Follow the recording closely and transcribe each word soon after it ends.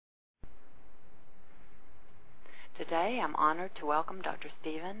Today, I'm honored to welcome Dr.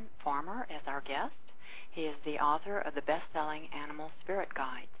 Stephen Farmer as our guest. He is the author of the best-selling Animal Spirit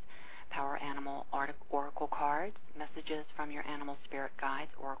Guides, Power Animal Oracle Cards, Messages from Your Animal Spirit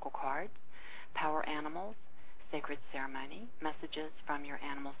Guides Oracle Cards, Power Animals, Sacred Ceremony, Messages from Your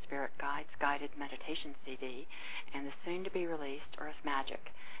Animal Spirit Guides Guided Meditation CD, and the soon-to-be-released Earth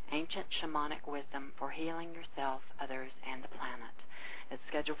Magic, Ancient Shamanic Wisdom for Healing Yourself, Others, and the Planet. It's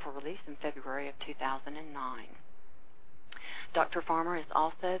scheduled for release in February of 2009. Dr. Farmer is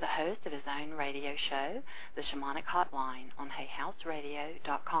also the host of his own radio show, The Shamanic Hotline, on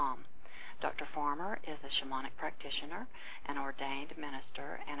HayHouseRadio.com. Dr. Farmer is a shamanic practitioner, an ordained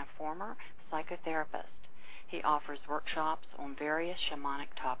minister, and a former psychotherapist. He offers workshops on various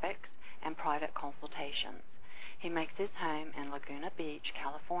shamanic topics and private consultations. He makes his home in Laguna Beach,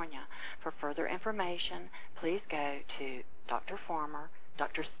 California. For further information, please go to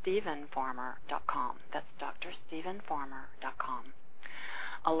drStephenFarmer.com. That's drStephenFarmer.com.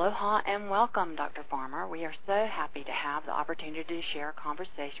 Aloha and welcome, Dr. Farmer. We are so happy to have the opportunity to share a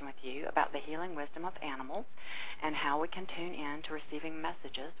conversation with you about the healing wisdom of animals and how we can tune in to receiving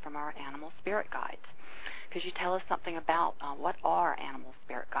messages from our animal spirit guides. Could you tell us something about what are animal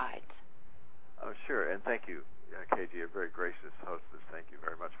spirit guides? Oh, sure, and thank you, KG, a very gracious hostess. Thank you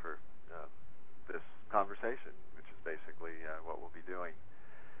very much for this conversation, which is basically what we'll be doing.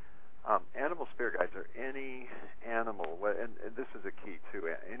 Animal spirit guides are any animal, and this is a key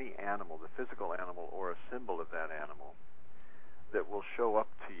too, any animal, the physical animal or a symbol of that animal that will show up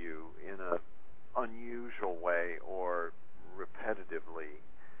to you in an unusual way or repetitively.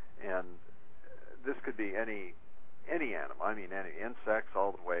 And this could be any animal. I mean, any insects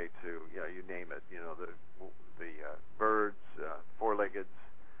all the way to, you name it. The birds, four-legged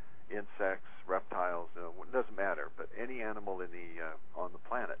insects, reptiles. It doesn't matter. But any animal on the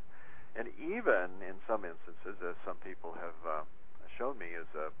planet, and even in some instances, as some people have shown me, is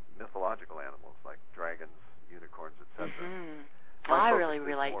mythological animals like dragons, unicorns, etc. Mm-hmm. I really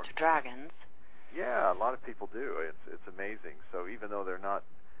relate to dragons. Yeah, a lot of people do. It's amazing. So even though they're not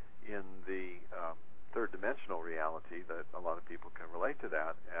in the third-dimensional reality, that a lot of people can relate to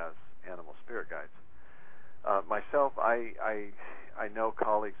that as animal spirit guides. Myself, I know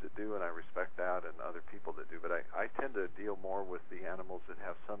colleagues that do, and I respect that, and other people that do, but I tend to deal more with the animals that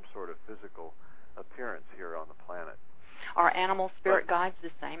have some sort of physical appearance here on the planet. Are animal spirit guides the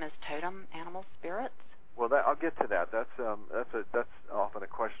same as totem animal spirits? Well, I'll get to that. That's often a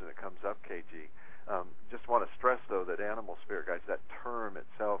question that comes up, KG. Just want to stress, though, that animal spirit guides, that term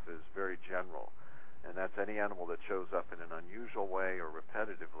itself is very general. And that's any animal that shows up in an unusual way or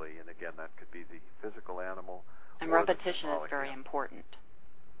repetitively. And again, that could be the physical animal. And repetition is very important.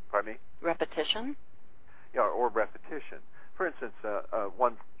 Pardon me? Repetition? Yeah, or repetition. For instance,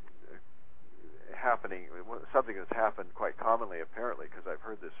 something that's happened quite commonly, apparently, because I've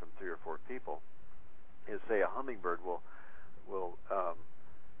heard this from 3 or 4 people, is, say, a hummingbird will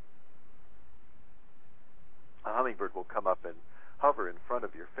come up and hover in front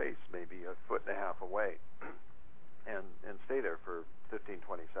of your face, maybe 1.5 feet away, and stay there for 15,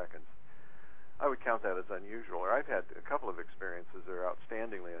 20 seconds. I would count that as unusual. Or I've had a couple of experiences that are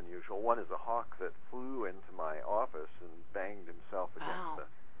outstandingly unusual. One is a hawk that flew into my office and banged himself against the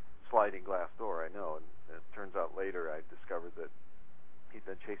sliding glass door. I know, and it turns out later I discovered that he'd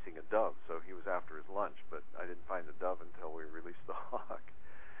been chasing a dove, so he was after his lunch, but I didn't find the dove until we released the hawk.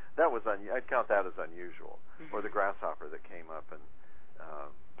 That was I'd count that as unusual. Mm-hmm. Or the grasshopper that came up and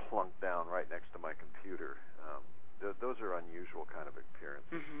plunked down right next to my computer. Those are unusual kind of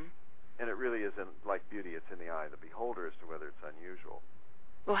appearances. Mm-hmm. And it really isn't like beauty; it's in the eye of the beholder as to whether it's unusual.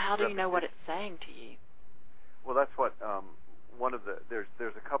 Well, how do you know what it's saying to you? Well, that's what one of the there's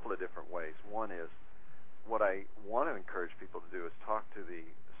a couple of different ways. One is what I want to encourage people to do is talk to the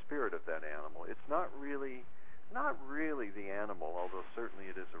spirit of that animal. It's not really the animal, although certainly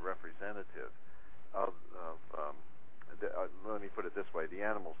it is a representative of let me put it this way, the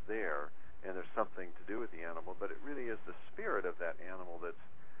animal's there, and there's something to do with the animal, but it really is the spirit of that animal that's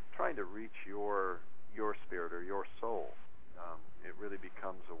trying to reach your spirit or your soul. It really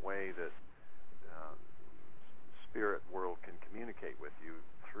becomes a way that spirit world can communicate with you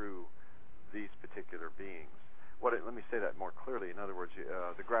through these particular beings. Let me say that more clearly. In other words,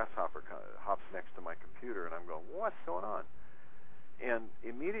 the grasshopper hops next to my computer, and I'm going, what's going on? And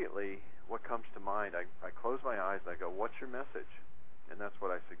immediately, what comes to mind, I close my eyes, and I go, what's your message? And that's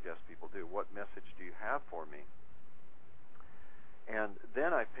what I suggest people do. What message do you have for me? And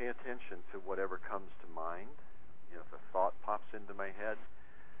then I pay attention to whatever comes to mind. If a thought pops into my head,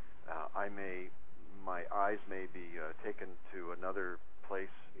 my eyes may be taken to another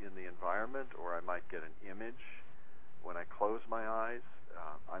place in the environment, or I might get an image When I close my eyes,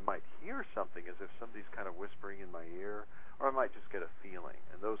 I might hear something as if somebody's kind of whispering in my ear, or I might just get a feeling.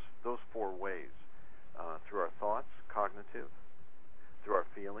 And those four ways, through our thoughts, cognitive, through our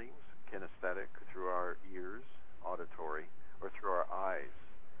feelings, kinesthetic, through our ears, auditory, or through our eyes,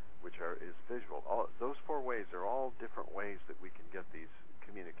 which is visual. Those four ways are all different ways that we can get these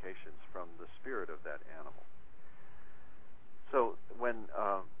communications from the spirit of that animal. So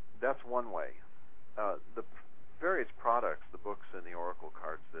that's one way. The various products, the books and the oracle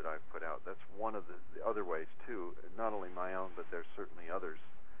cards that I've put out, that's one of the other ways too, not only my own, but there's certainly others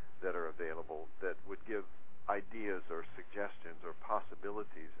that are available that would give ideas or suggestions or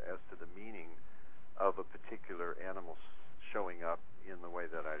possibilities as to the meaning of a particular animal showing up in the way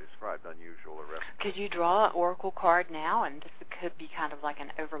that I described, unusual or repetitive. Could you draw an oracle card now, and this could be kind of like an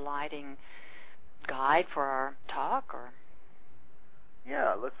overlighting guide for our talk, or?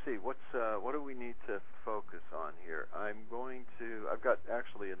 Yeah, let's see. What do we need to focus on here? I've got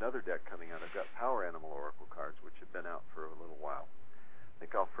actually another deck coming out. I've got Power Animal Oracle cards, which have been out for a little while. I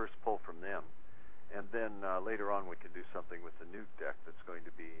think I'll first pull from them, and then later on we can do something with the new deck that's going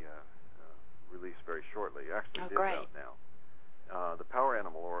to be released very shortly. Actually, it's out now. The Power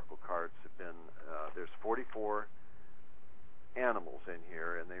Animal Oracle cards have been, there's 44 animals in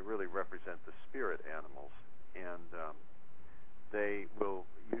here, and they really represent the spirit animals. And they will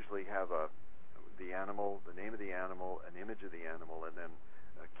usually have the animal, the name of the animal, an image of the animal, and then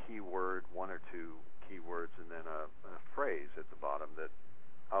a key word, one or two key words, and then a phrase at the bottom that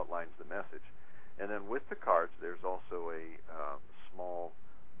outlines the message. And then with the cards, there's also a small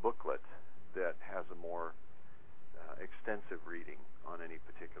booklet that has a more extensive reading on any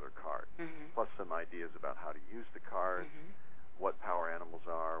particular card, plus some ideas about how to use the cards, what power animals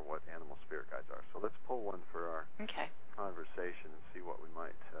are, what animal spirit guides are. So let's pull one for our conversation and see what we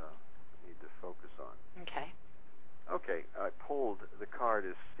might need to focus on. Okay, I pulled, the card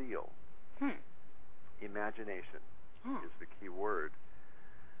is seal. Imagination is the key word.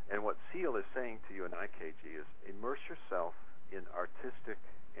 And what seal is saying to you in IKG is immerse yourself in artistic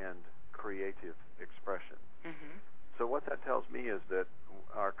and creative expression. So what that tells me is that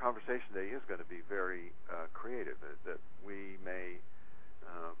our conversation today is going to be very creative, that we may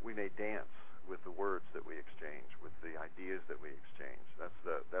dance with the words that we exchange, with the ideas that we exchange. That's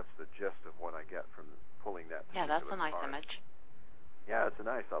the gist of what I get from pulling that particular that's a nice card. image. Yeah, it's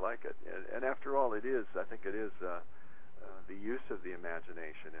I like it. And after all, I think it is the use of the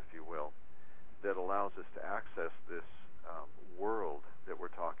imagination, if you will, that allows us to access this world that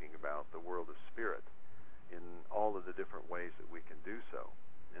we're talking about, the world of spirit, in all of the different ways that we can do so.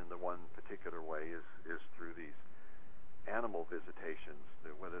 And the one particular way is through these animal visitations,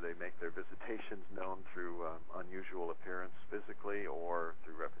 whether they make their visitations known through unusual appearance physically or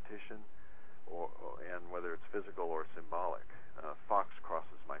through repetition, and whether it's physical or symbolic. Fox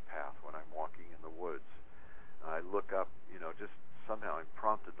crosses my path when I'm walking in the woods. I look up, just somehow I'm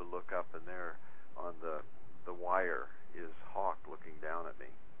prompted to look up, and there on the wire is Hawk looking down at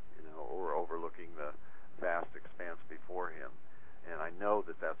me, or overlooking the vast expanse before him. And I know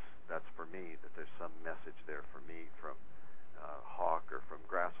that that's for me, that there's some message there for me from Hawk or from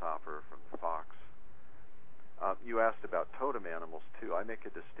Grasshopper or from Fox. You asked about totem animals, too. I make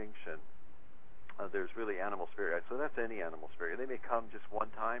a distinction. There's really animal spirit guides. So that's any animal spirit. They may come just one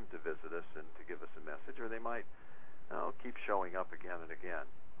time to visit us and to give us a message, or they might keep showing up again and again.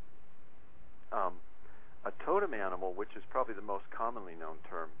 A totem animal, which is probably the most commonly known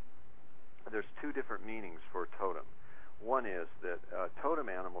term, there's two different meanings for totem. One is that a totem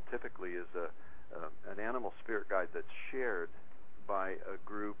animal typically is an animal spirit guide that's shared by a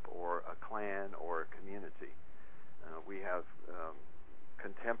group or a clan or a community. We have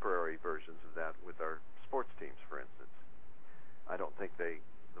contemporary versions of that with our sports teams, for instance. I don't think the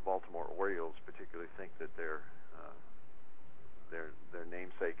Baltimore Orioles particularly think that their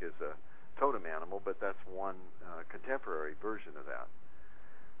namesake is a totem animal, but that's one contemporary version of that.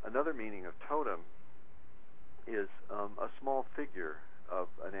 Another meaning of totem is a small figure of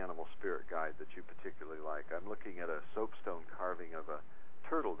an animal spirit guide that you particularly like. I'm looking at a soapstone carving of a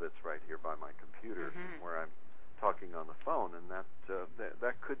turtle that's right here by my computer where I'm talking on the phone, and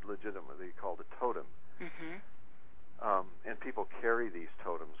that could legitimately be called a totem. And people carry these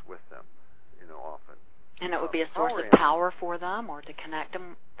totems with them, often. And it would be a source of power for them, or to connect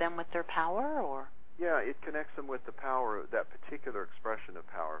them with their power, or? Yeah, it connects them with the power, that particular expression of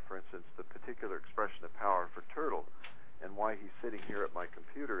power. For instance, the particular expression of power for Turtle, and why he's sitting here at my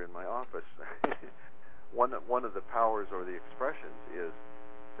computer in my office. One of the powers or the expressions is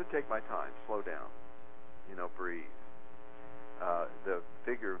to take my time, slow down, breathe. The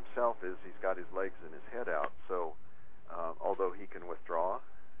figure himself he's got his legs and his head out, so although he can withdraw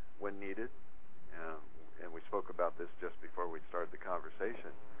when needed. And we spoke about this just before we started the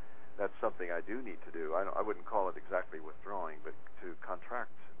conversation. That's something I do need to do. I wouldn't call it exactly withdrawing, but to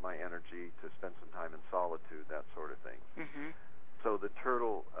contract my energy, to spend some time in solitude, that sort of thing. Mm-hmm. So the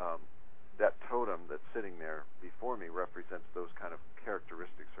turtle, that totem that's sitting there before me represents those kind of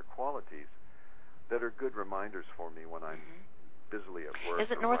characteristics or qualities that are good reminders for me when I'm busily at work.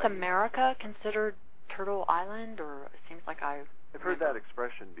 Is it North America considered Turtle Island, or it seems like I've heard that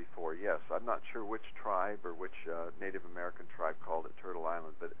expression before, yes. I'm not sure which tribe or which Native American tribe called it Turtle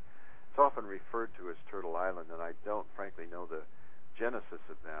Island, but it's often referred to as Turtle Island, and I don't frankly know the genesis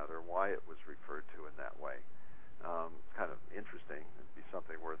of that or why it was referred to in that way. It's kind of interesting. It'd be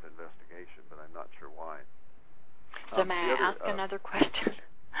something worth investigation, but I'm not sure why. So may I ask another question?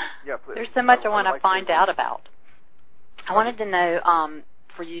 Yeah, please. There's so much I want to find out about. I wanted to know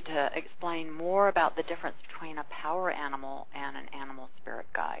for you to explain more about the difference between a power animal and an animal spirit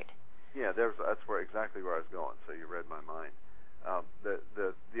guide. Yeah, that's exactly where I was going, so you read my mind.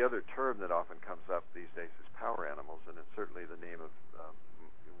 The other term that often comes up these days is power animals, and it's certainly the name of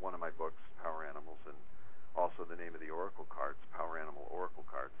one of my books, Power Animals, and also the name of the oracle cards, Power Animal Oracle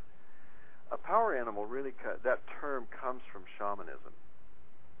Cards. A power animal really, that term comes from shamanism.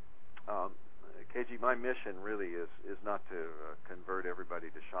 KG, my mission really is not to convert everybody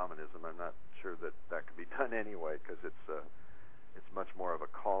to shamanism. I'm not sure that could be done anyway, because it's much more of a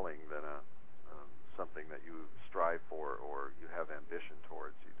calling than something that you strive for or you have ambition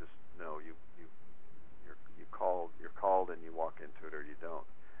towards. You just know you're called and you walk into it or you don't.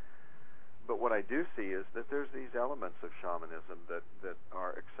 But what I do see is that there's these elements of shamanism that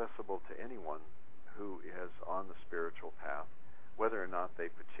are accessible to anyone who is on the spiritual path, whether or not they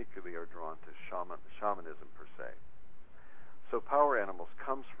particularly are drawn to shamanism per se. So power animals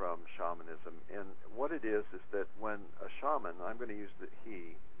comes from shamanism, and what it is that when a shaman, I'm going to use the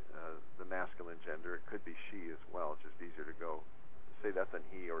masculine gender, it could be she as well, it's just easier to say that's an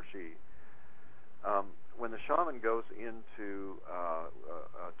he or she. When the shaman goes into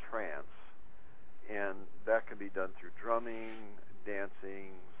a trance, and that can be done through drumming,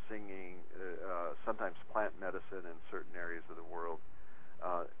 dancing, singing, sometimes plant medicine in certain areas of the world,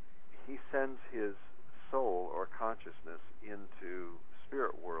 he sends his soul or consciousness into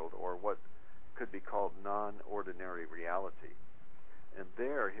spirit world, or what could be called non-ordinary reality. And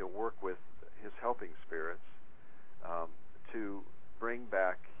there he'll work with his helping spirits to bring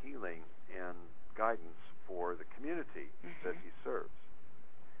back healing and guidance for the community that he serves.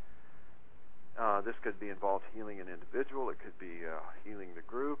 This could be involved healing an individual. It could be healing the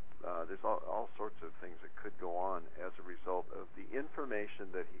group. There's all sorts of things that could go on as a result of the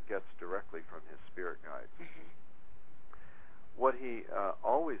information that he gets directly from his spirit guides. What he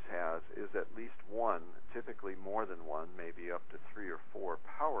always has is at least one, typically more than one, maybe up to 3 or 4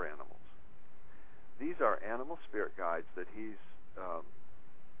 power animals. These are animal spirit guides that he's,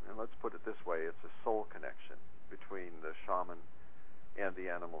 and let's put it this way, it's a soul connection between the shaman and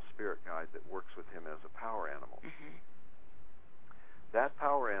the animal spirit guide that works with him as a power animal. That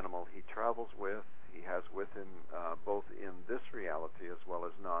power animal he travels with, he has with him both in this reality as well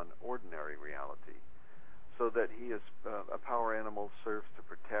as non-ordinary reality, so that he is a power animal, serves to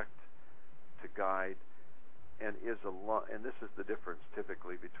protect, to guide, and and this is the difference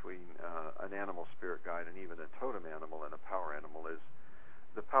typically between an animal spirit guide and even a totem animal and a power animal, is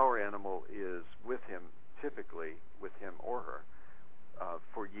the power animal is with him, typically with him or her,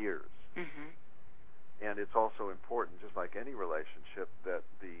 for years. And it's also important, just like any relationship, that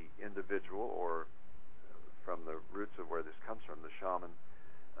the individual, or from the roots of where this comes from, the shaman,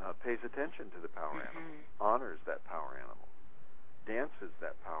 pays attention to the power animal, honors that power animal, dances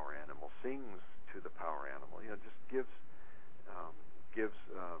that power animal, sings to the power animal, just gives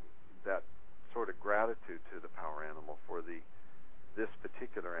that sort of gratitude to the power animal for this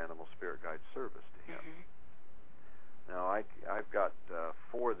particular animal spirit guide service to him. Now, I've got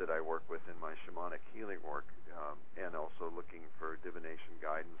 4 that I work with in my shamanic healing work, and also looking for divination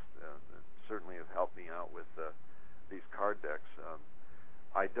guidance. Certainly have helped me out with these card decks.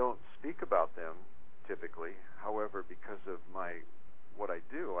 I don't speak about them typically. However, because of what I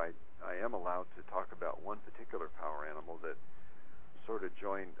do, I am allowed to talk about one particular power animal that sort of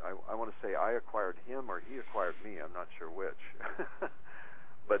joined. I want to say I acquired him or he acquired me. I'm not sure which.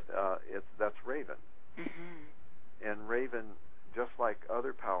 But that's Raven. And Raven, just like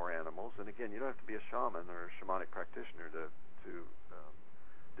other power animals, and again, you don't have to be a shaman or a shamanic practitioner to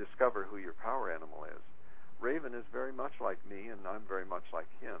discover who your power animal is. Raven is very much like me, and I'm very much like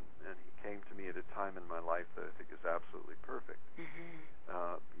him, and he came to me at a time in my life that I think is absolutely perfect.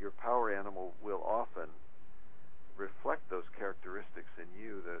 Your power animal will often reflect those characteristics in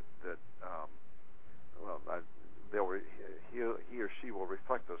you that he or she will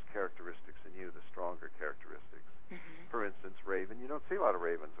reflect those characteristics in you, the stronger characteristics. Mm-hmm. For instance, raven, you don't see a lot of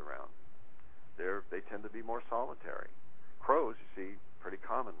ravens around. They tend to be more solitary. Crows, you see pretty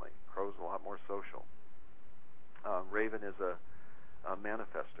commonly. Crows are a lot more social. Raven is a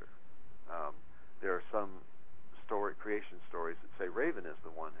manifester. There are some creation stories that say Raven is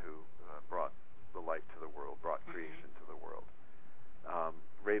the one who brought the light to the world, brought creation to the world.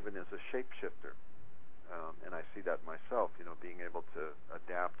 Raven is a shapeshifter, and I see that myself, being able to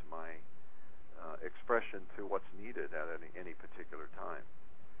adapt my expression to what's needed at any particular time.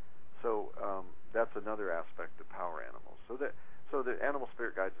 So that's another aspect of power animals. So the animal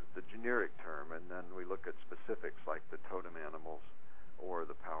spirit guides is the generic term, and then we look at specifics like the totem animals or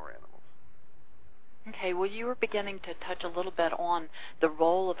the power animals. Okay, well, you were beginning to touch a little bit on the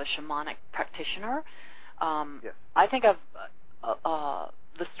role of a shamanic practitioner. Yes. I think of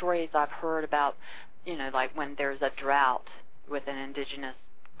the stories I've heard about, like when there's a drought with an indigenous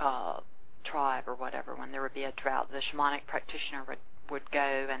tribe or whatever, when there would be a drought, the shamanic practitioner would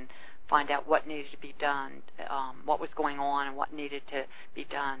go and find out what needed to be done, what was going on, and what needed to be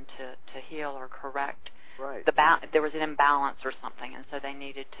done to heal or correct. Right. There was an imbalance or something, and so they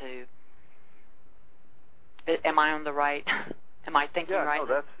needed to. Am I on the right? Am I thinking right?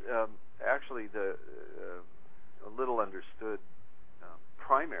 Yeah, no, that's actually the a little understood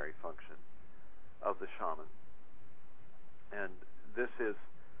primary function of the shaman. And this is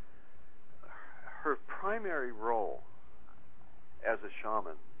her primary role as a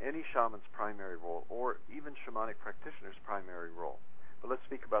shaman, any shaman's primary role, or even shamanic practitioner's primary role. But let's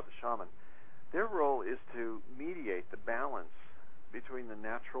speak about the shaman. Their role is to mediate the balance between the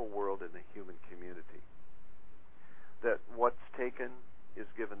natural world and the human community. That what's taken is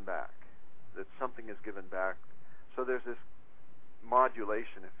given back, that something is given back. So there's this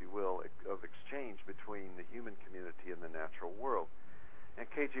modulation, if you will, of exchange between the human community and the natural world. And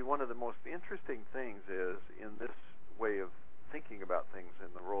KG, one of the most interesting things is, in this way of thinking about things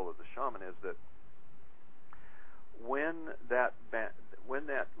in the role of the shaman, is that when that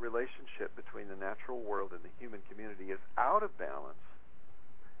relationship between the natural world and the human community is out of balance,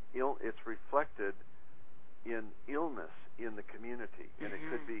 it's reflected in illness in the community, and it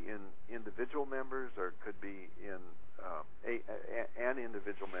could be in individual members, or it could be in an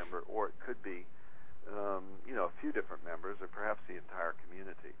individual member, or it could be a few different members, or perhaps the entire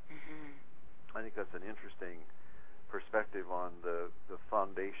community. I think that's an interesting perspective on the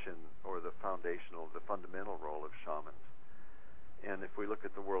foundation, or the fundamental role of shamans. And if we look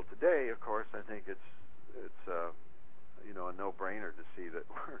at the world today, of course, I think it's a no-brainer to see that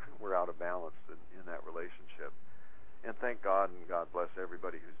we're out of balance in that relationship. And thank God, and God bless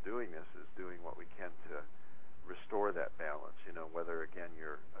everybody who's doing this, is doing what we can to restore that balance, whether, again,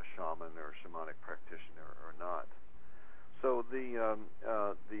 you're a shaman or a shamanic practitioner or not. So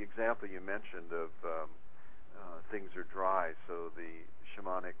the example you mentioned of things are dry, so the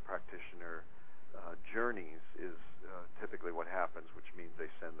shamanic practitioner journeys is typically what happens, which means they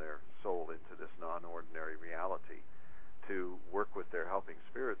send their soul into this non-ordinary reality to work with their helping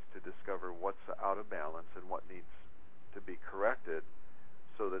spirits to discover what's out of balance and what needs to be corrected,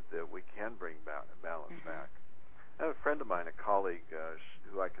 so that we can bring balance back. I have a friend of mine, a colleague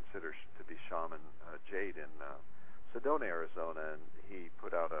who I consider to be shaman, Jade, in Sedona, Arizona, and he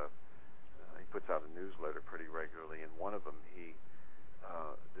puts out a newsletter pretty regularly. And one of them, he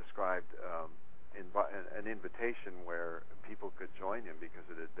described an invitation where people could join him because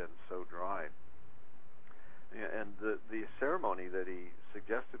it had been so dry. And the ceremony that he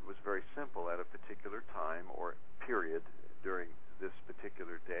suggested was very simple. At a particular time or period during this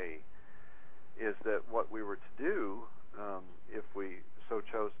particular day, is that what we were to do, if we so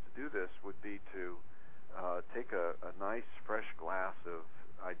chose to do this, would be to take a nice fresh glass of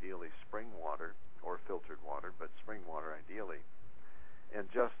ideally spring water, or filtered water, but spring water ideally,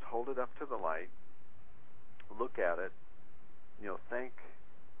 and just hold it up to the light, look at it, thank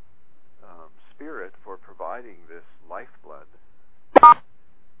Spirit for providing this lifeblood,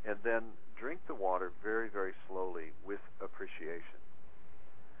 and then drink the water very, very slowly with appreciation.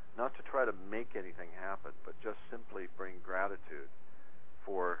 Not to try to make anything happen, but just simply bring gratitude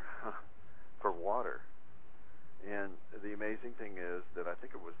for water. And the amazing thing is that I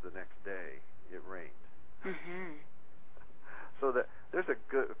think it was the next day it rained. So that there's a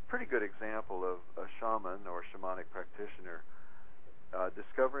pretty good example of a shaman or shamanic practitioner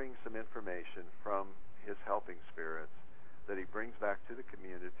discovering some information from his helping spirits that he brings back to the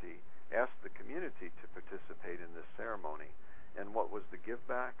community, asks the community to participate in this ceremony. And what was the give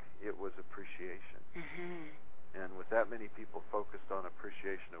back? It was appreciation. And with that many people focused on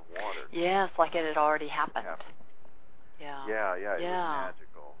appreciation of water. Yes, like it had already happened. Yeah. Yeah, it was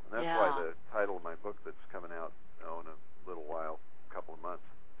magical. And that's why the title of my book that's coming out in a little while, a couple of months,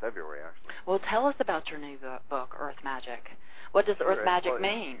 February actually. Well, tell us about your new book, Earth Magic. What does Earth Magic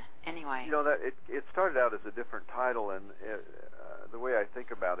mean, anyway? You know, that it started out as a different title, and the way I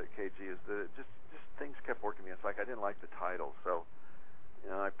think about it, KG, is that just things kept working me. It's like I didn't like the title, so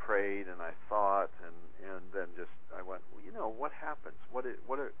I prayed and I thought, and then just I went, well, what happens? What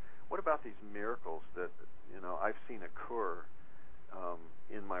about these miracles that I've seen occur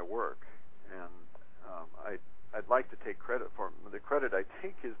in my work, and I'd like to take credit for them. The credit I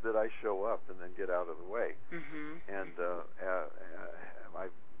take is that I show up and then get out of the way, and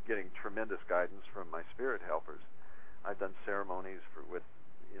I'm getting tremendous guidance from my spirit helpers. I've done ceremonies with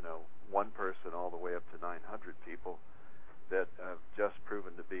one person all the way up to 900 people that have just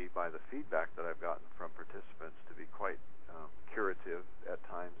proven to be, by the feedback that I've gotten from participants, to be quite curative at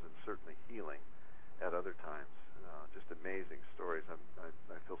times and certainly healing at other times. Just amazing stories.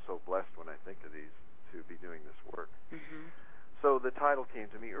 I feel so blessed when I think of these to be doing this work. So the title came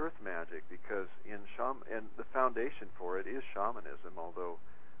to me, Earth Magic, because and the foundation for it is shamanism, although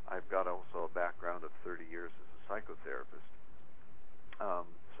I've got also a background of 30 years as a psychotherapist.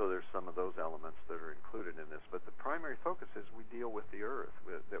 So there's some of those elements that are included in this. But the primary focus is we deal with the earth,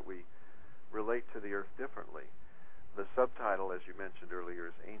 that we relate to the earth differently. The subtitle, as you mentioned earlier,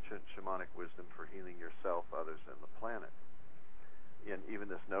 is Ancient Shamanic Wisdom for Healing Yourself, Others, and the Planet. And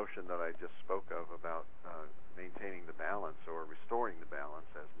even this notion that I just spoke of about maintaining the balance or restoring the balance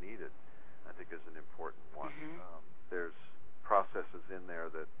as needed, I think is an important one. There's processes in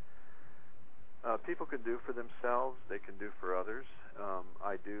there that people can do for themselves, they can do for others.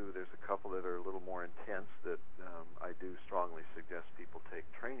 There's a couple that are a little more intense that I do strongly suggest people take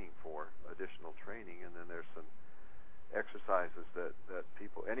training for, additional training, and then there's some exercises that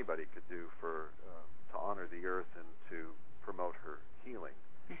anybody could do to honor the earth and to promote her healing.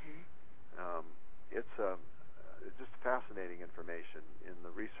 It's just fascinating information in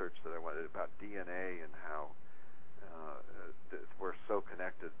the research that I wanted about DNA and how we're so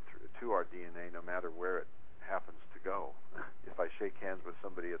connected to our DNA no matter where it happens to go. If I shake hands with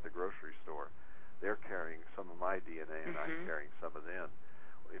somebody at the grocery store, they're carrying some of my DNA and I'm carrying some of them.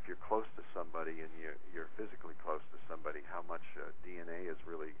 If you're close to somebody and you're physically close to somebody, how much DNA is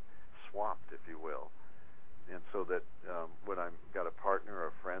really swapped, if you will. And so that when I've got a partner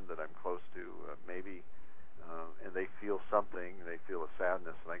or a friend that I'm close to, and they feel something, they feel a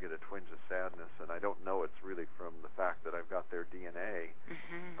sadness, and I get a twinge of sadness, and I don't know it's really from the fact that I've got their DNA,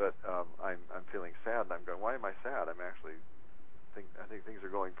 but I'm feeling sad, and I'm going, why am I sad? I think things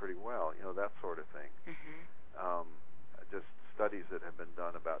are going pretty well, that sort of thing. Just studies that have been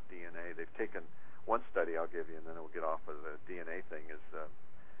done about DNA. They've taken one study I'll give you, and then we'll get off of the DNA thing, is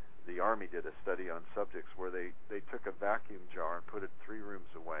the Army did a study on subjects where they took a vacuum jar and put it 3 rooms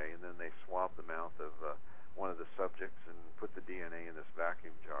away, and then they swabbed the mouth of one of the subjects and put the DNA in this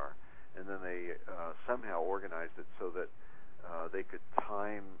vacuum jar, and then they somehow organized it so that they could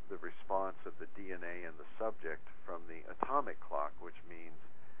time the response of the DNA and the subject from the atomic clock, which means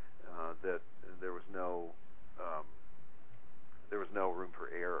that there was no room for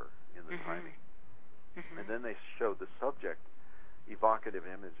error in the timing. And then they showed the subject evocative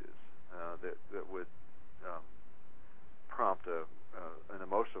images that would prompt an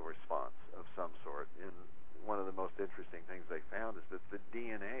emotional response of some sort. And one of the most interesting things they found is that the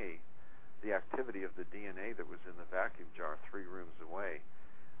DNA, the activity of the DNA that was in the vacuum jar 3 rooms away,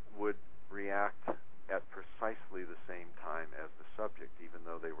 would react at precisely the same time as the subject, even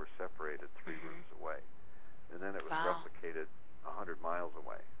though they were separated 3 rooms away. And then it was replicated 100 miles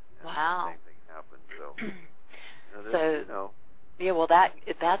away. And the same thing happened. So, yeah, well,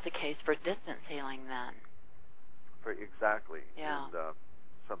 that's a case for distance healing then. Exactly. Yeah. And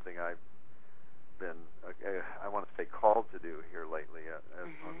something I've been, I want to say, called to do here lately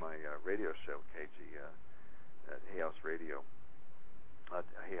on my radio show, KG, at Hay House Radio, at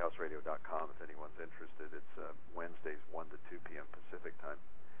hayhouseradio.com if anyone's interested. It's Wednesdays, 1 to 2 p.m. Pacific time.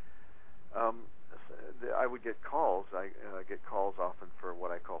 I would get calls. I get calls often for what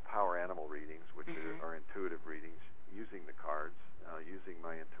I call power animal readings, which are intuitive readings, using the cards, using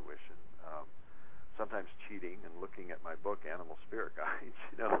my intuition, sometimes cheating and looking at my book, Animal Spirit Guides,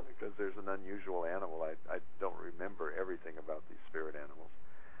 because there's an unusual animal. I don't remember everything about these spirit animals.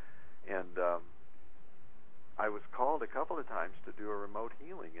 And I was called a couple of times to do a remote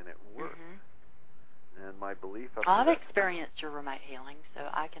healing, and it worked. And my belief I've experienced your remote healing, so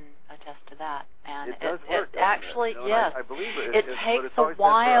I can attest to that. And it does work. It actually, yes. I believe it. It takes a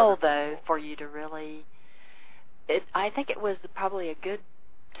while, though, for you to really I think it was probably a good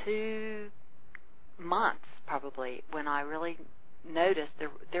 2 months probably when I really noticed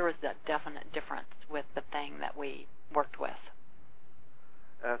there was a definite difference with the thing that we worked with.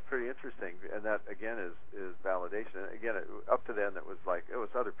 That's pretty interesting, and that again is validation. And again, up to then it was like, oh,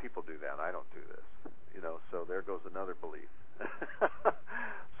 it's other people do that. I don't do this, So there goes another belief.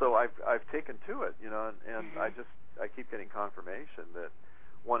 So I've taken to it, and I keep getting confirmation that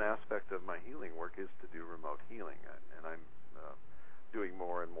one aspect of my healing work is to do remote healing, and I'm doing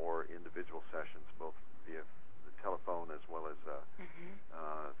more and more individual sessions, both via the telephone as well as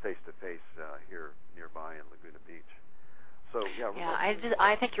face-to-face here nearby in Laguna Beach. So yeah,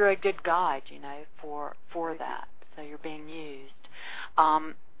 I think you're a good guide, for that. So you're being used.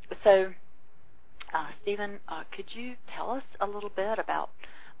 Stephen, could you tell us a little bit about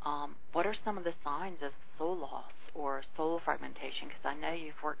what are some of the signs of soul loss or soul fragmentation? Because I know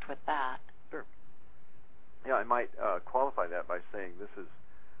you've worked with that. Sure. Yeah, I might qualify that by saying this is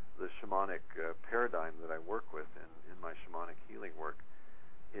the shamanic paradigm that I work with in my shamanic healing work,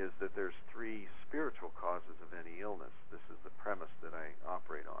 is that there's 3 spiritual causes of any illness. This is the premise that I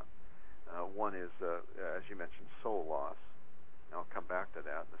operate on. One is, as you mentioned, soul loss. I'll come back to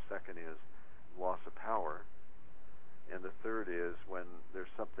that. The second is loss of power. And the third is when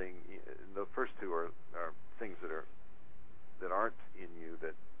there's something, the first 2 are things that aren't in you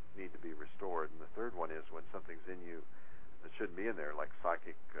that need to be restored. And the third one is when something's in you that shouldn't be in there, like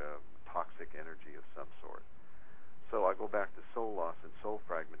psychic, toxic energy of some sort. So I go back to soul loss and soul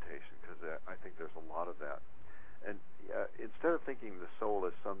fragmentation because I think there's a lot of that. And instead of thinking the soul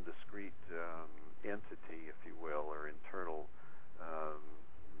as some discrete entity, if you will, or internal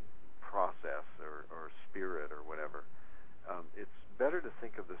process or spirit or whatever, it's better to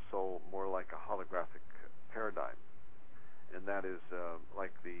think of the soul more like a holographic paradigm. And that is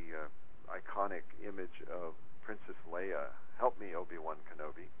like the iconic image of Princess Leia, help me, Obi-Wan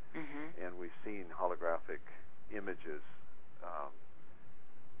Kenobi. And we've seen holographic images,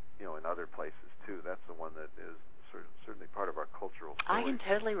 in other places too. That's the one that is certainly part of our cultural story. I can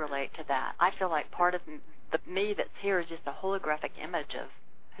totally relate to that. I feel like part of me that's here is just a holographic image of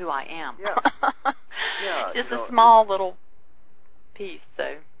who I am. Yeah. Yeah. Just a small little piece.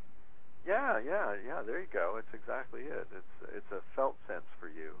 So. Yeah. There you go. It's exactly it. It's a felt sense for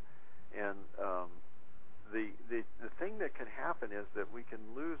you, and the thing that can happen is that we can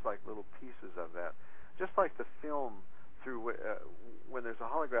lose like little pieces of that. Just like the film, when there's a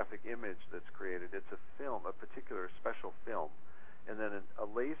holographic image that's created, it's a film, a particular special film, and then a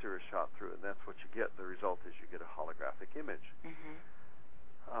laser is shot through it, and that's what you get. The result is you get a holographic image.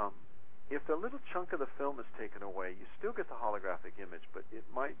 If the little chunk of the film is taken away, you still get the holographic image, but it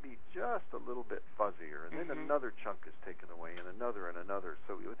might be just a little bit fuzzier, and then another chunk is taken away, and another.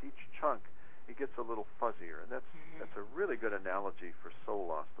 So with each chunk, it gets a little fuzzier, and that's a really good analogy for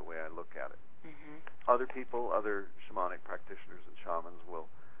soul loss, the way I look at it. Other people, other shamanic practitioners and shamans will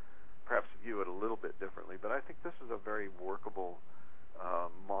perhaps view it a little bit differently, but I think this is a very workable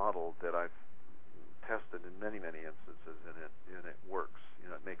model that I've tested in many, many instances, and it works.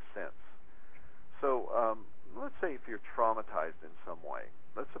 It makes sense. So let's say if you're traumatized in some way,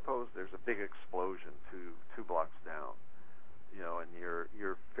 let's suppose there's a big explosion 2 blocks down, and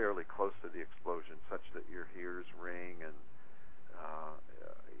you're fairly close to the explosion, such that your ears ring and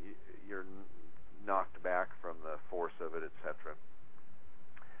you're knocked back from the force of it, etc.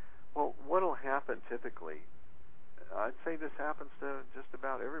 Well, what'll happen typically? I'd say this happens to just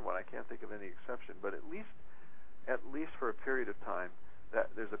about everyone. I can't think of any exception, but at least for a period of time, that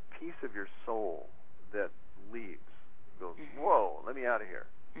there's a piece of your soul that leaves, goes, whoa, let me out of here.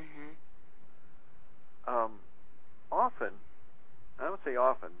 Often, I don't say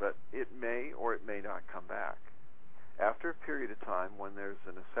often, but it may or it may not come back. After a period of time, when there's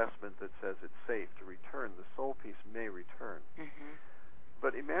an assessment that says it's safe to return, the soul piece may return.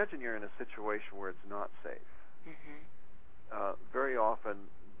 But imagine you're in a situation where it's not safe. Very often,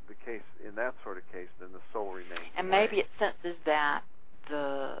 the case in that sort of case, then the soul remains. And maybe it senses that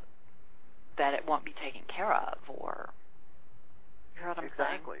it won't be taken care of, or you know what I'm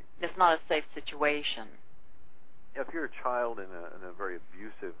saying? It's not a safe situation. If you're a child in a very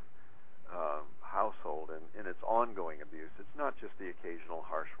abusive household, and it's ongoing abuse, it's not just the occasional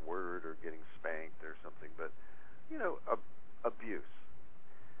harsh word or getting spanked or something, but abuse.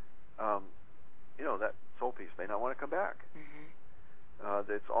 That soul piece may not want to come back.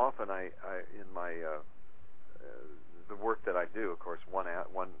 It's often in my the work that I do, of course, one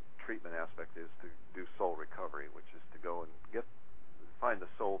treatment aspect is to do soul recovery, which is to go and find the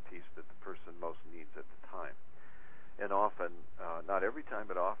soul piece that the person most needs at the time. And often, not every time,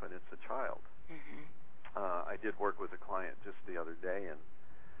 but often it's a child. I did work with a client just the other day, and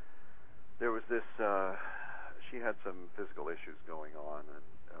there was this. She had some physical issues going on and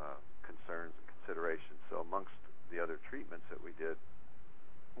concerns and considerations. So amongst the other treatments that we did,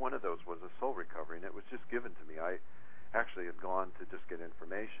 one of those was a soul recovery, and it was just given to me. I actually had gone to just get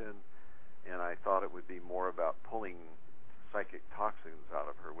information, and I thought it would be more about pulling psychic toxins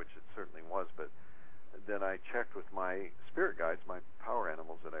out of her, which it certainly was. But then I checked with my spirit guides, my power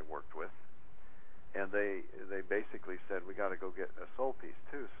animals that I worked with, and they basically said, we got to go get a soul piece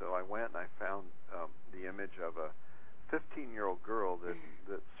too. So I went and I found the image of a 15-year-old girl that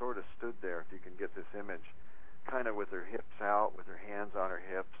sort of stood there, if you can get this image, kind of with her hips out, with her hands on her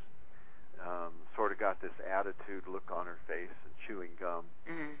hips, sort of got this attitude look on her face and chewing gum.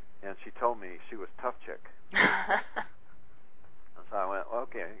 Mm-hmm. And she told me she was tough chick. So I went,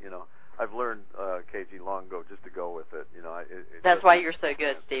 okay, I've learned, KG, long ago just to go with it. That's why you're so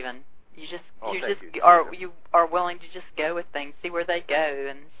good, Stephen. You are willing to just go with things, see where they go,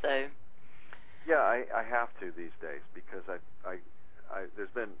 and so. Yeah, I have to these days because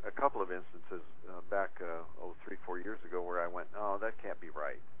there's been a couple of instances back 3-4 years ago where I went, oh, that can't be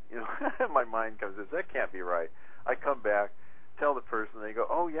right. My mind comes in, that can't be right. I come back, tell the person, they go,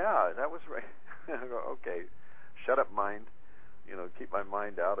 oh yeah, that was right. I go, okay, shut up, mind. Keep my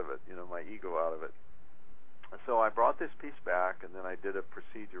mind out of it. My ego out of it. So I brought this piece back, and then I did a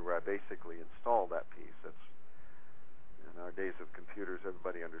procedure where I basically installed that piece. That's in our days of computers,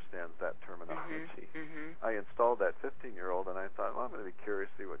 everybody understands that terminology. Mm-hmm. I installed that 15-year-old, and I thought, well, I'm going to be curious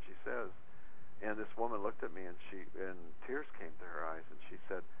to see what she says. And this woman looked at me, and tears came to her eyes, and she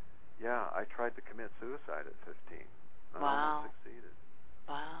said, yeah, I tried to commit suicide at 15. I almost succeeded.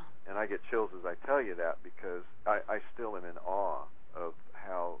 Wow. And I get chills as I tell you that because I still am in awe of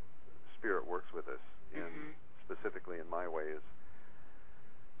how Spirit works with us, and specifically in my way is,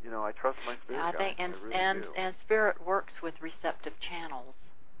 I trust my Spirit guide. I really do. And Spirit works with receptive channels.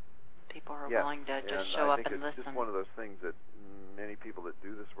 People are willing to just show up and listen. It's just one of those things that many people that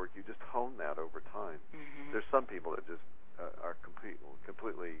do this work, you just hone that over time. Mm-hmm. There's some people that just are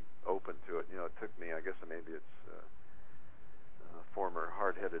completely open to it. It took me, I guess maybe it's former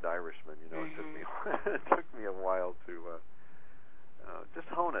hard-headed Irishman. It took me a while to just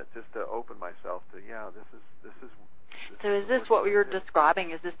hone it, just to open myself to this is. So is this what you're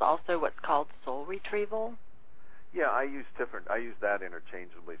describing? Is this also what's called soul retrieval? Yeah, I use that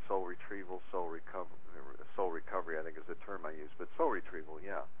interchangeably. Soul retrieval, soul recovery, I think is the term I use. But soul retrieval,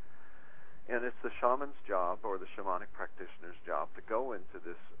 yeah. And it's the shaman's job or the shamanic practitioner's job to go into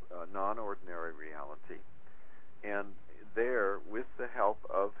this non-ordinary reality, and there, with the help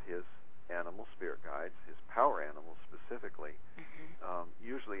of his animal spirit guides, his power animals specifically,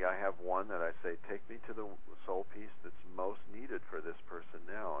 usually I have one that I say, take me to the soul piece that's most needed for this person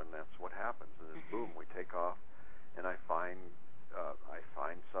now, and that's what happens. And then boom, we take off, and I find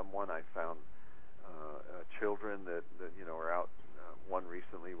someone. I found children that are out. One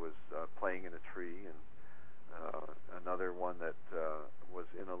recently was playing in a tree, and another one that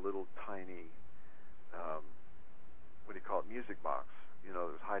was in a little tiny music box. It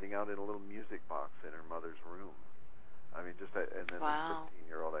was hiding out in a little music box in her mother's room. I mean, and then the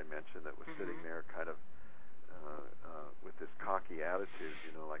 15-year-old I mentioned that was sitting there kind of with this cocky attitude,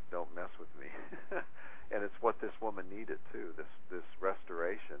 like, don't mess with me. And it's what this woman needed, too, this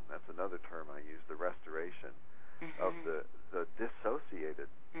restoration. That's another term I use, the restoration of the dissociated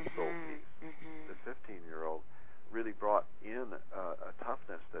soul piece. The 15-year-old really brought in a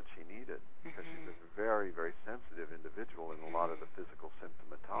toughness that she needed because she's a very, very sensitive individual, and a lot of the physical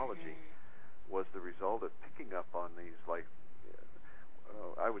symptomatology was the result of picking up on these, like,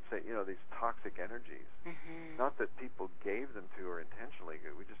 I would say, these toxic energies. Not that people gave them to her intentionally.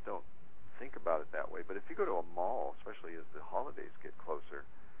 We just don't think about it that way. But if you go to a mall, especially as the holidays get closer,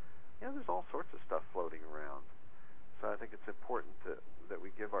 there's all sorts of stuff floating around. So I think it's important that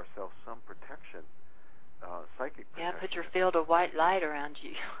we give ourselves some protection. Psychic protection. Yeah, put your field of white light around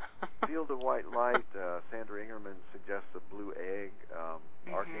you. Field of white light. Sandra Ingerman suggests a blue egg,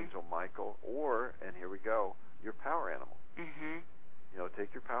 Archangel Michael, or, and here we go, your power animal.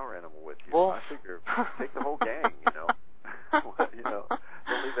 Take your power animal with you. Wolf. I figure take the whole gang. Don't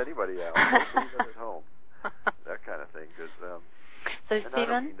leave anybody out. Don't leave them at home. That kind of thing. So,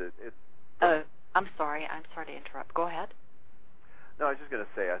 Stephen. I'm sorry to interrupt. Go ahead. No, I was just going to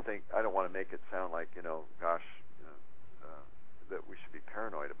say, I think I don't want to make it sound like, that we should be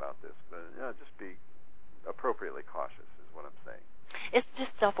paranoid about this, but just be appropriately cautious is what I'm saying. It's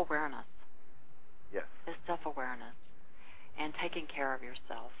just self-awareness. Yes. It's self-awareness and taking care of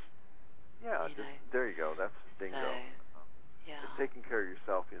yourself. Yeah, there you go. That's bingo. Yeah. It's taking care of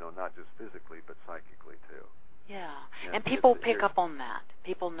yourself, not just physically, but psychically, too. Yeah. And people pick up on that.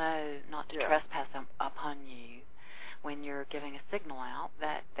 People know not to Yeah. trespass upon you when you're giving a signal out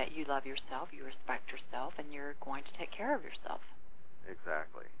that you love yourself, you respect yourself, and you're going to take care of yourself.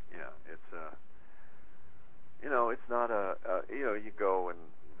 Exactly. Yeah. It's it's not you go and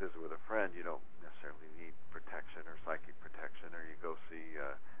visit with a friend, you don't necessarily need protection or psychic protection, or you go see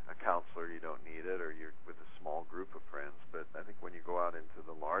a counselor, you don't need it, or you're with a small group of friends. But I think when you go out into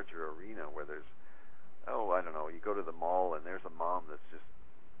the larger arena where there's, I don't know, you go to the mall and there's a mom that's just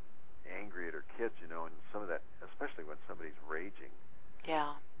angry at her kids, and some of that, especially when somebody's raging.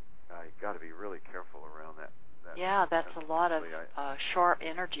 Yeah. You got to be really careful around that. Yeah, that's a lot of sharp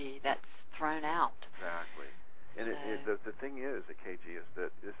energy that's thrown out. Exactly. And the thing is, KG, is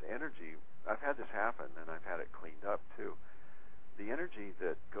that this energy, I've had this happen, and I've had it cleaned up, too. The energy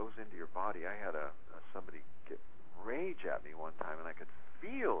that goes into your body, I had somebody get rage at me one time, and I could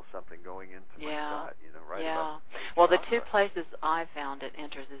feel something going into my gut, right about Well, the two places I found it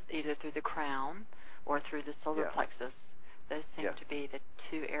enters is either through the crown or through the solar plexus. Those seem to be the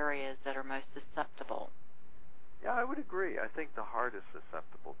two areas that are most susceptible. Yeah, I would agree. I think the heart is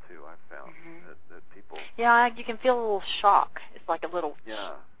susceptible, too, I've found, that people... Yeah, you can feel a little shock. It's like a little,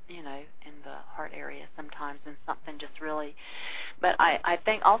 in the heart area sometimes when something just really... But I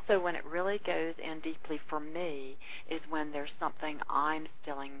think also when it really goes in deeply for me is when there's something I'm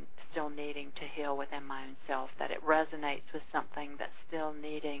still needing to heal within my own self, that it resonates with something that's still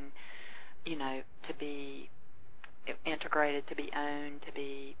needing, to be integrated, to be owned, to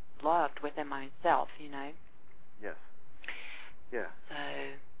be loved within my own self, Yes. Yeah. So.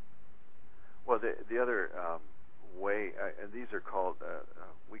 Well, the other way, and these are called,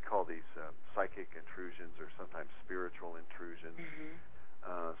 we call these psychic intrusions, or sometimes spiritual intrusions.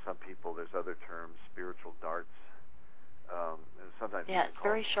 Mm-hmm. Some people, there's other terms, spiritual darts. And sometimes it's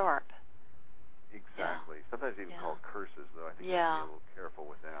very sharp. Exactly. Yeah. Sometimes even called curses, though. I think you have to be a little careful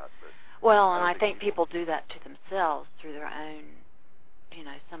with that. But I think people do that to themselves through their own,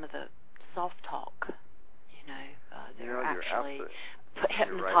 some of the self-talk. They're actually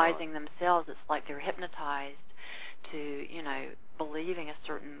hypnotizing themselves. It's like they're hypnotized to, believing a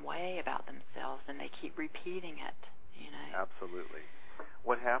certain way about themselves, and they keep repeating it, Absolutely.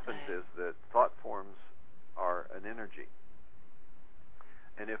 What happens is that thought forms are an energy.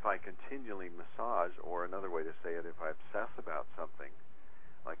 And if I continually massage, or another way to say it, if I obsess about something,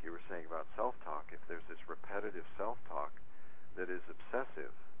 like you were saying about self-talk, if there's this repetitive self-talk that is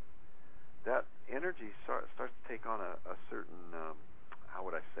obsessive, that energy starts to take on a certain, how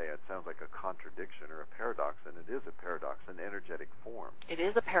would I say it? It sounds like a contradiction or a paradox, and it is a paradox, an energetic form. It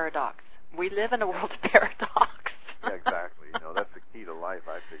is a paradox. We live in a world of paradox. Yeah, exactly. That's the key to life,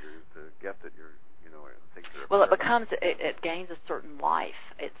 I figure, is to get that you're, things are. Well, it gains a certain life.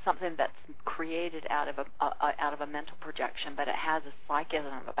 It's something that's created out of a mental projection, but it has a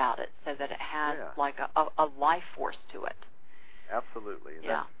psychism about it, so that it has like a life force to it. Absolutely.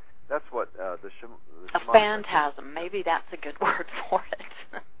 Yeah. That's what the a phantasm. Maybe that's a good word for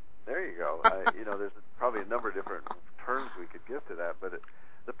it. There you go. There's probably a number of different terms we could give to that, but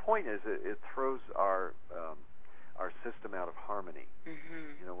the point is, it throws our system out of harmony.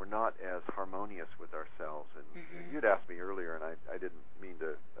 Mm-hmm. We're not as harmonious with ourselves. And you'd asked me earlier, and I didn't mean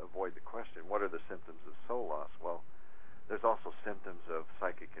to avoid the question, what are the symptoms of soul loss? Well, there's also symptoms of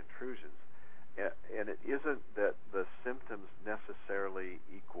psychic intrusions. And it isn't that the symptoms necessarily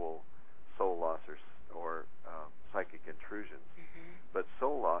equal soul loss or psychic intrusions. Mm-hmm. But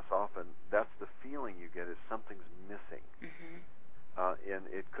soul loss, often, that's the feeling you get, is something's missing. Mm-hmm. And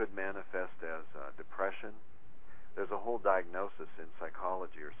it could manifest as depression. There's a whole diagnosis in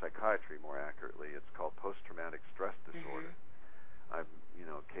psychology, or psychiatry more accurately. It's called post-traumatic stress disorder.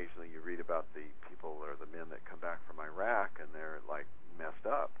 Occasionally you read about the people or the men that come back from Iraq, and they're like messed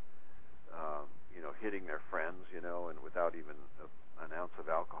up. Hitting their friends, and without even an ounce of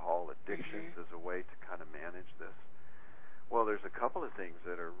alcohol. Addictions is a way to kind of manage this. Well, there's a couple of things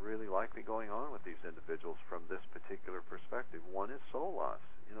that are really likely going on with these individuals from this particular perspective. One is soul loss.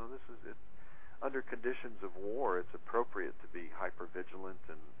 This is it. Under conditions of war, it's appropriate to be hypervigilant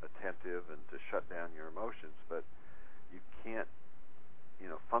and attentive and to shut down your emotions, but you can't,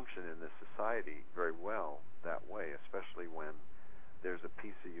 function in this society very well that way, especially when there's a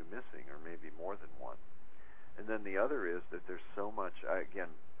piece of you missing, or maybe more than one. And then the other is that there's so much, again,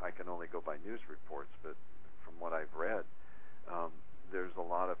 I can only go by news reports, but from what I've read, there's a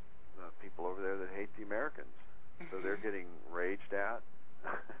lot of people over there that hate the Americans. So they're getting raged at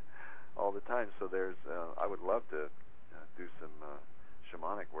all the time. So there's, I would love to do some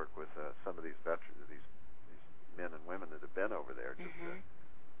shamanic work with some of these veterans, these men and women that have been over there just to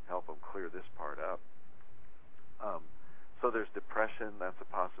help them clear this part up. So there's depression, that's a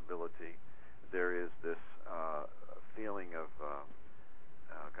possibility. There is this feeling of,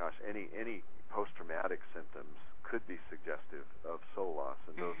 any post-traumatic symptoms could be suggestive of soul loss,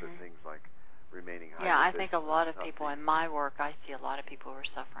 and those are things like remaining high. Yeah, I think a lot of people in my work, I see a lot of people who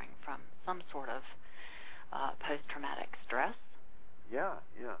are suffering from some sort of post-traumatic stress. Yeah.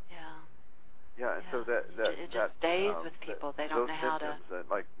 And so that it just stays with people. They don't know how to.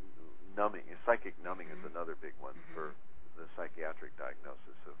 Like numbing, psychic numbing is another big one for the psychiatric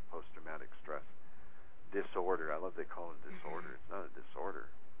diagnosis of post-traumatic stress disorder. I love they call it disorder. It's not a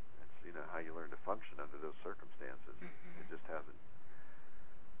disorder. It's how you learn to function under those circumstances. It just hasn't.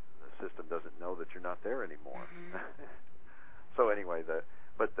 The system doesn't know that you're not there anymore. So anyway,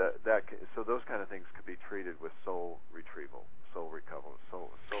 so those kind of things could be treated with soul retrieval, soul recovery,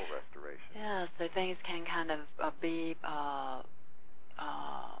 soul restoration. Yeah, so things can kind of be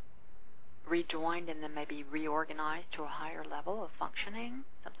rejoined and then maybe reorganized to a higher level of functioning,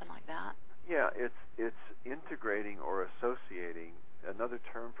 something like that. Yeah, it's integrating or associating. Another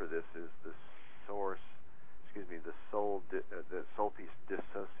term for this is the soul piece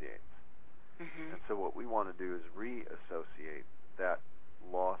dissociates. And so what we want to do is reassociate that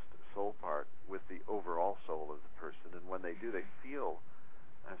lost soul part with the overall soul of the person. And when they do, they feel,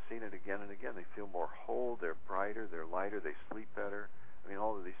 I've seen it again and again, they feel more whole, they're brighter, they're lighter, they sleep better. I mean,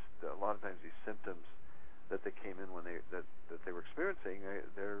 all of these, a lot of times these symptoms that they came in when that they were experiencing,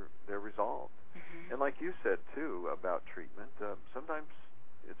 they're resolved. And like you said too about treatment, sometimes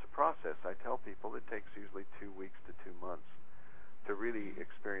it's a process. I tell people it takes usually 2 weeks to 2 months to really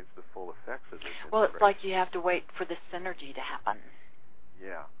experience the full effects of this. Well, it's like you have to wait for the synergy to happen.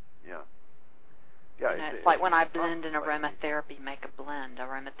 Yeah. It's like when I blend an aromatherapy, make a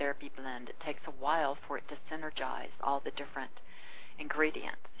aromatherapy blend. It takes a while for it to synergize all the different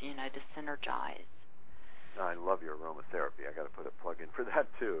ingredients, to synergize. I love your aromatherapy. I got to put a plug in for that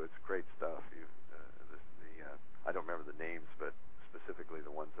too. It's great stuff. I don't remember the names, but specifically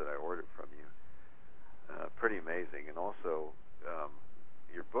the ones that I ordered from you. Pretty amazing. And also,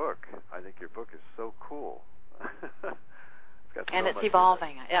 your book. I think your book is so cool. It's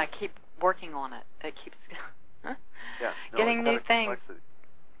evolving. Yeah, I keep working on it. It keeps getting new things,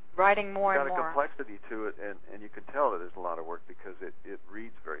 writing more and more. It's got a complexity to it, and you can tell that there's a lot of work because it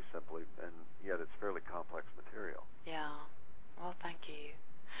reads very simply, and yet it's fairly complex material. Yeah. Well, thank you.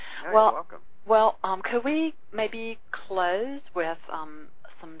 Yeah, you're welcome. Well, could we maybe close with some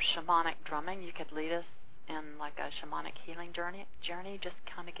shamanic drumming? You could lead us in like a shamanic healing journey. Just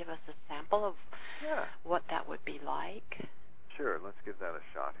kind of give us a sample of what that would be like. Sure, let's give that a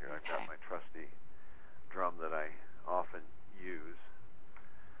shot here. Okay. I've got my trusty drum that I often use.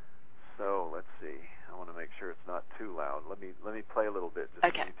 So let's see. I want to make sure it's not too loud. Let me play a little bit.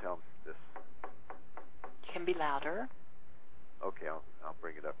 Just Can you tell me this? You can be louder. Okay, I'll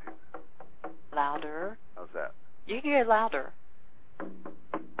bring it up here. Louder. How's that? You can get louder.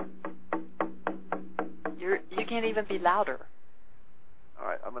 You can't even be louder. All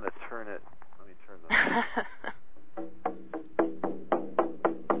right, I'm going to turn it. Let me turn the.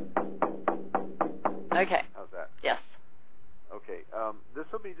 Okay. How's that? Yes. Okay. This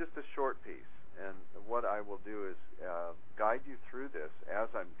will be just a short piece, and what I will do is guide you through this as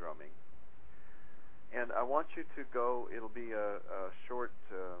I'm drumming. And I want you to go. It'll be a short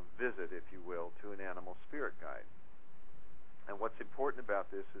visit, if you will, to an animal spirit guide. And what's important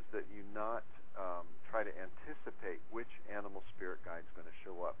about this is that you not try to anticipate which animal spirit guide is going to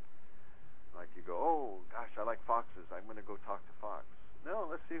show up. Like you go, oh gosh, I like foxes. I'm going to go talk to fox.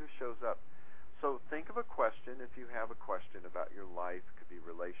 No, let's see who shows up. So think of a question, if you have a question about your life. It could be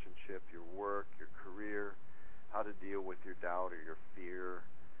relationship, your work, your career, how to deal with your doubt or your fear.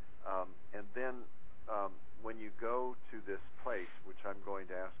 And then when you go to this place, which I'm going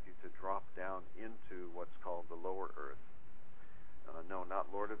to ask you to drop down into what's called the lower earth. No, not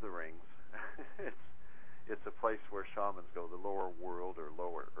Lord of the Rings. It's a place where shamans go, the lower world or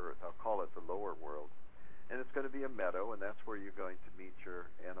lower earth. I'll call it the lower world. And it's going to be a meadow, and that's where you're going to meet your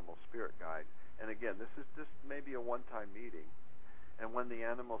animal spirit guide. And again, this is just maybe a one-time meeting. And when the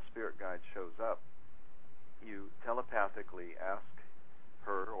animal spirit guide shows up, you telepathically ask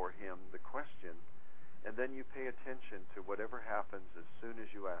her or him the question, and then you pay attention to whatever happens as soon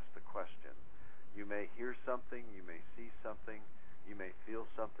as you ask the question. You may hear something, you may see something, you may feel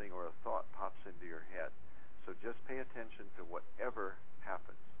something, or a thought pops into your head. So just pay attention to whatever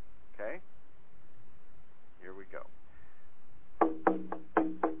happens. Okay? Here we go.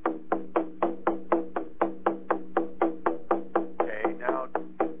 Okay, now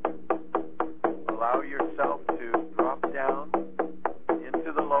allow yourself to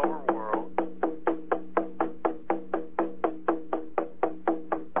lower world.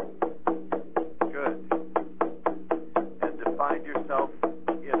 Good. And to find yourself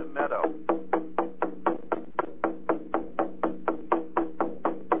in a meadow.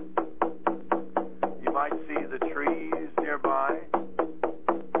 You might see the trees nearby,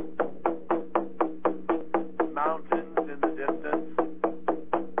 mountains in the distance.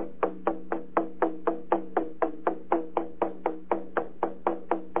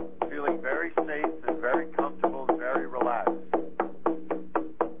 Feeling very safe and very comfortable and very relaxed.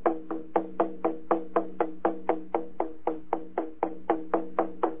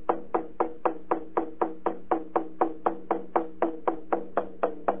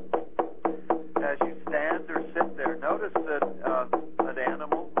 As you stand or sit there, notice that an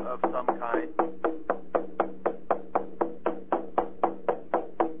animal of some kind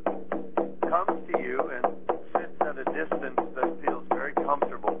comes to you and sits at a distance that feels very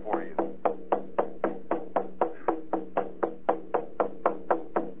comfortable for you.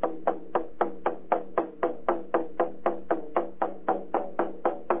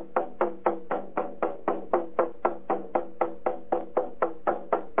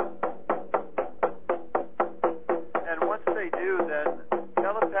 And once they do, then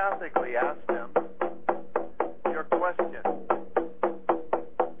telepathically ask them your question.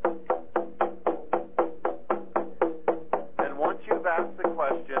 And once you've asked the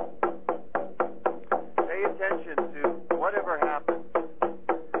question, pay attention to whatever happens,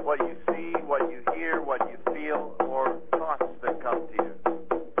 what you see, what you hear, what you feel, or thoughts that come to you.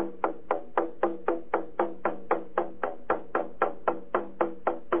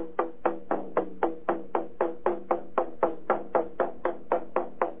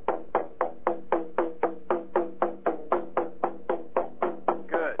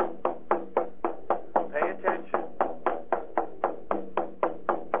 Good. Pay attention.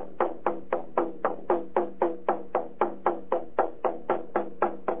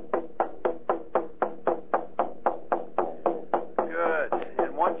 Good.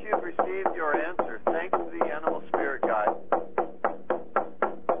 And once you've received your answer, thank the animal spirit guide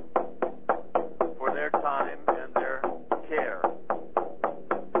for their time and their care.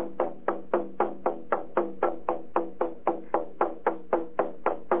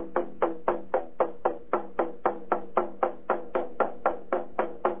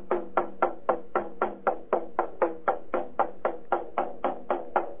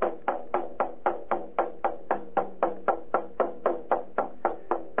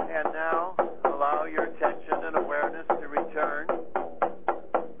 And now, allow your attention and awareness to return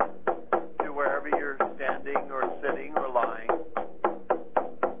to wherever you're standing or sitting or lying.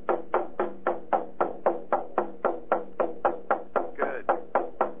 Good.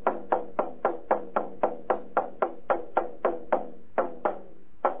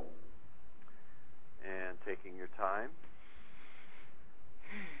 And taking your time,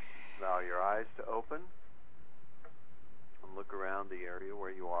 allow your eyes to open. And look around the area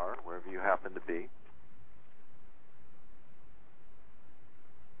where you are, wherever you happen to be.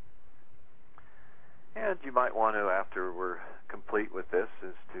 And you might want to, after we're complete with this,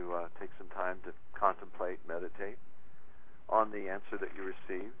 is to take some time to contemplate, meditate on the answer that you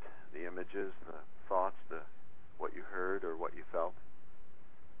received, the images, the thoughts, what you heard or what you felt.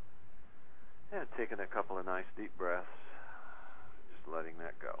 And taking a couple of nice deep breaths, just letting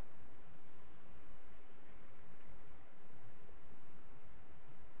that go.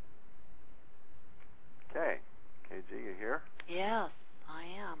 Okay, KG, you here? Yes, I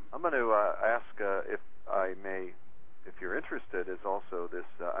am. I'm going to ask if I may, if you're interested, is also this,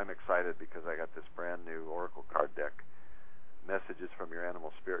 I'm excited because I got this brand new Oracle card deck, Messages from Your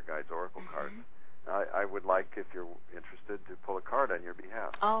Animal Spirit Guides Oracle cards. I would like, if you're interested, to pull a card on your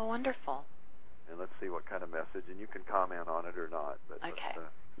behalf. Oh, wonderful. And let's see what kind of message, and you can comment on it or not, but Okay.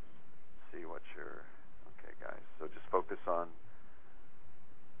 let's see what your, okay, guys. So just focus on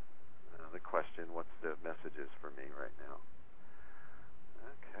the question, what's the messages for me right now?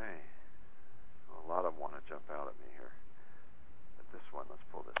 Okay. Well, a lot of them want to jump out at me here. But this one, let's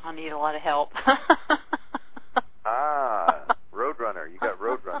pull this. I'll need a lot of help. Roadrunner. You got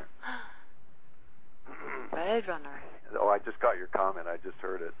Roadrunner. Roadrunner. Oh, I just got your comment. I just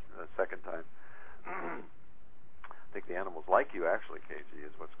heard it a second time. I think the animals like you, actually, KG,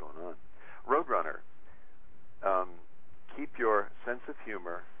 is what's going on. Roadrunner. Keep your sense of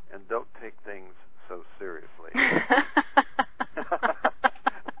humor and don't take things so seriously.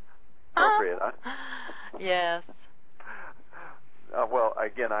 Appropriate, huh? Yes. Well,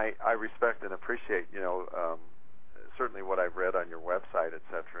 again, I respect and appreciate, certainly what I've read on your website, et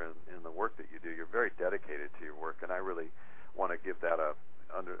cetera, and the work that you do. You're very dedicated to your work, and I really want to give that a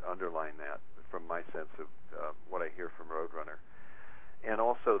underline that from my sense of what I hear from Roadrunner. And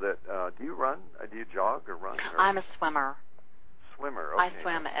also that, do you run? Do you jog or run? Or I'm a swimmer. Swimmer, I okay.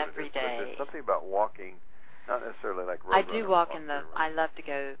 swim every day. There's something about walking, not necessarily like Roadrunner. I do walk I love to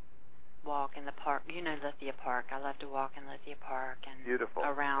go walk in the park. You know Lithia Park. I love to walk in Lithia Park and beautiful.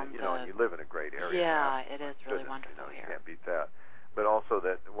 around and, and you live in a great area. Yeah, it is really wonderful you here. Can't beat that. But also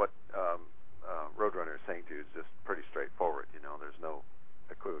that what Roadrunner is saying to you is just pretty straightforward. There's no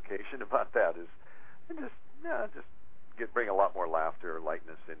equivocation about that. Bring a lot more laughter or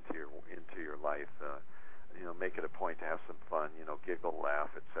lightness into your life. Make it a point to have some fun. Giggle, laugh,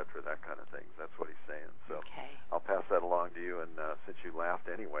 etc. That kind of things. That's what he's saying. So okay. I'll pass that along to you. And since you laughed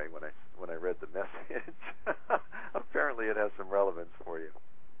anyway when I read the message, apparently it has some relevance for you.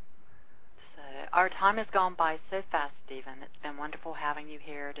 So our time has gone by so fast, Stephen. It's been wonderful having you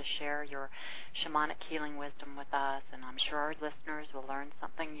here to share your shamanic healing wisdom with us, and I'm sure our listeners will learn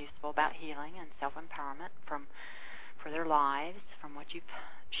something useful about healing and self-empowerment for their lives from what you've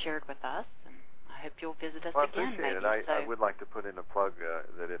shared with us. And I hope you'll visit us again. I appreciate it. I would like to put in a plug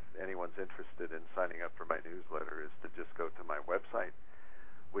that if anyone's interested in signing up for my newsletter is to just go to my website,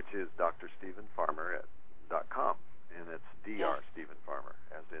 which is drstephenfarmer.com. And it's Dr. Stephen Farmer,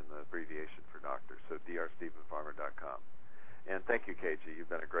 as in the abbreviation for doctor. So drstephenfarmer.com. And thank you, KG.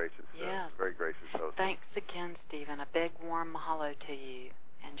 You've been a gracious, very gracious host. Thanks again, Stephen. A big warm mahalo to you.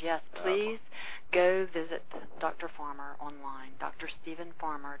 And yes, please go visit Dr. Farmer online,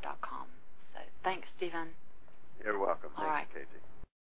 drstephenfarmer.com. So thanks, Stephen. You're welcome. All right. Thank you, KG.